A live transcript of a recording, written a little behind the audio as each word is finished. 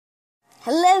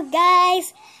Hello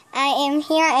guys, I am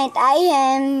here and I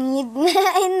am with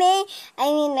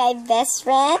my best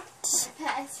friend.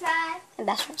 My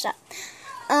best friend. So,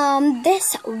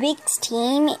 this week's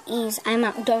theme is I'm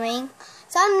not doing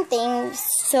something.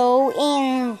 So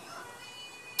in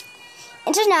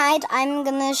tonight I'm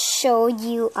gonna show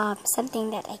you something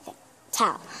that I can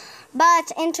tell.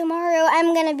 But in tomorrow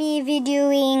I'm gonna be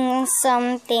videoing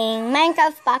something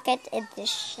Minecraft Pocket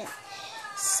Edition.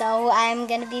 So I'm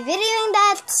gonna be videoing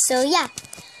that. So yeah,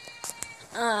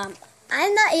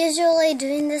 I'm not usually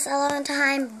doing this a long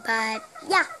time, but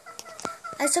yeah,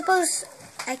 I suppose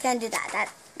I can do that.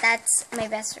 That's my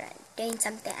best friend doing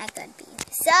something I could be.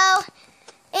 So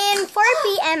in 4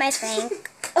 p.m. I think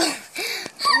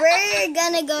we're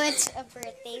gonna go to a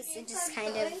birthday. So just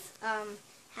kind of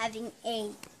having a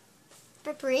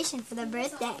preparation for the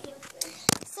birthday.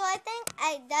 So I think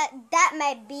that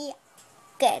might be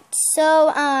good.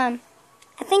 So I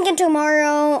think in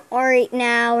tomorrow or right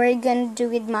now we're gonna do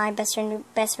with my best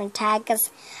friend tag, because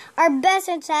our best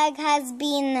friend tag has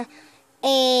been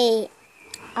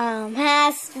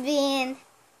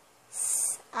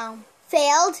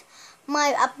failed.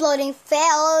 My uploading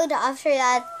failed after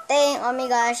that thing. Oh my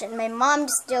gosh, and my mom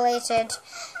just deleted.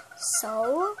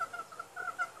 So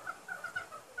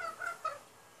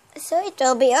it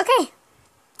will be okay.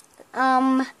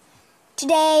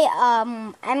 Today,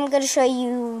 I'm gonna show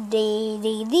you the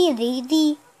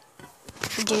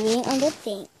doing on the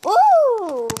thing.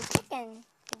 Ooh, chicken!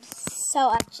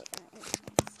 So a chicken.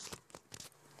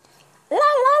 La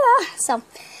la la. So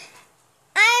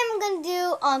I'm gonna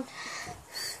do I'm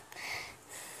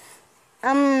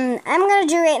gonna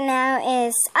do right now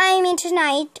is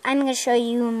tonight I'm gonna show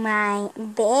you my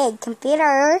big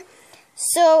computer.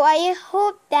 So I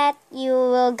hope that you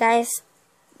will guys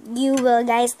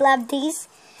love these.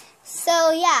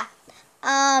 So yeah,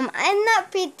 I'm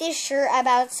not pretty sure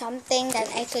about something that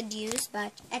I could use,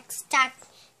 but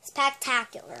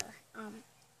spectacular.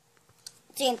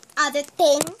 Doing other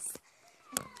things.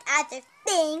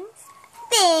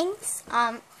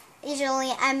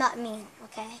 Usually I'm not mean.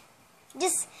 Okay,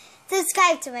 just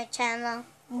subscribe to my channel.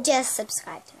 Just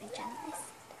subscribe to my channel.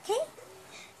 Okay,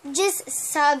 just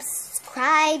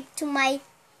subscribe to my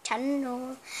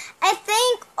channel. I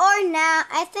think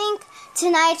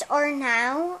tonight or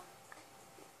now.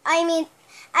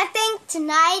 I think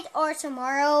tonight or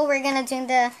tomorrow we're gonna do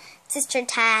the sister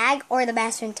tag or the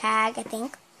best friend tag, I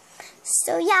think.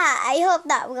 So yeah, I hope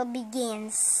that will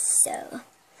begin. So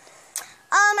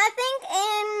I think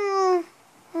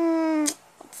in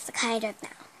what's the kind of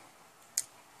now?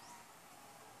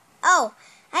 Oh,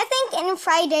 I think in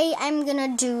Friday I'm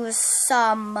gonna do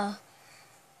some.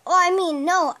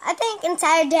 I think in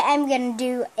Saturday I'm gonna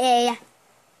do a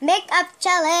makeup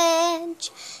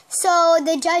challenge. So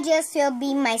the judges will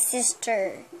be my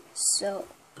sister. So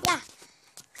yeah,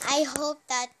 I hope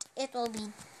that it will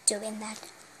be doing that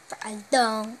for a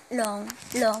long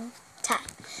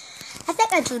time. I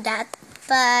think I'll do that,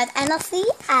 but honestly,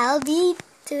 I'll be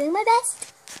doing my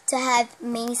best to have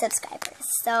many subscribers.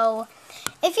 So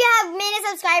if you have many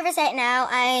subscribers right now,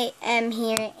 I am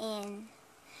here in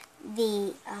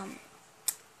the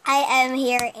I'm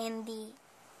here in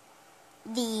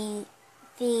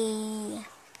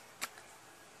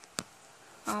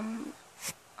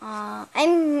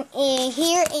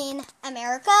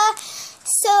America.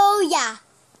 So yeah,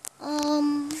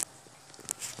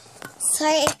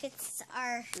 sorry if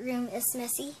our room is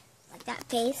messy like that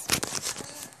face.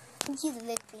 He's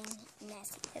looking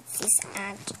messy. That's his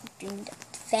aunt doing the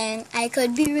fan. I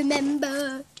could be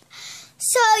remembered.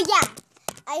 So yeah,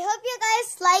 I hope you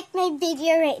guys like my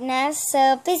video right now.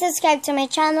 So please subscribe to my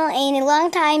channel any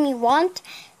long time you want.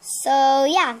 So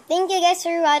yeah, thank you guys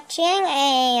for watching,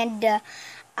 and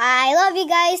I love you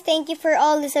guys. Thank you for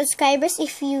all the subscribers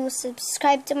if you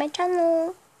subscribe to my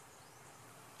channel.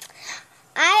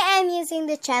 I am using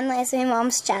the channel as my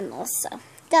mom's channel, so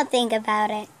don't think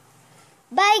about it.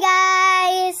 Bye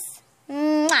guys!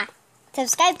 Mwah!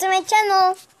 Subscribe to my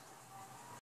channel.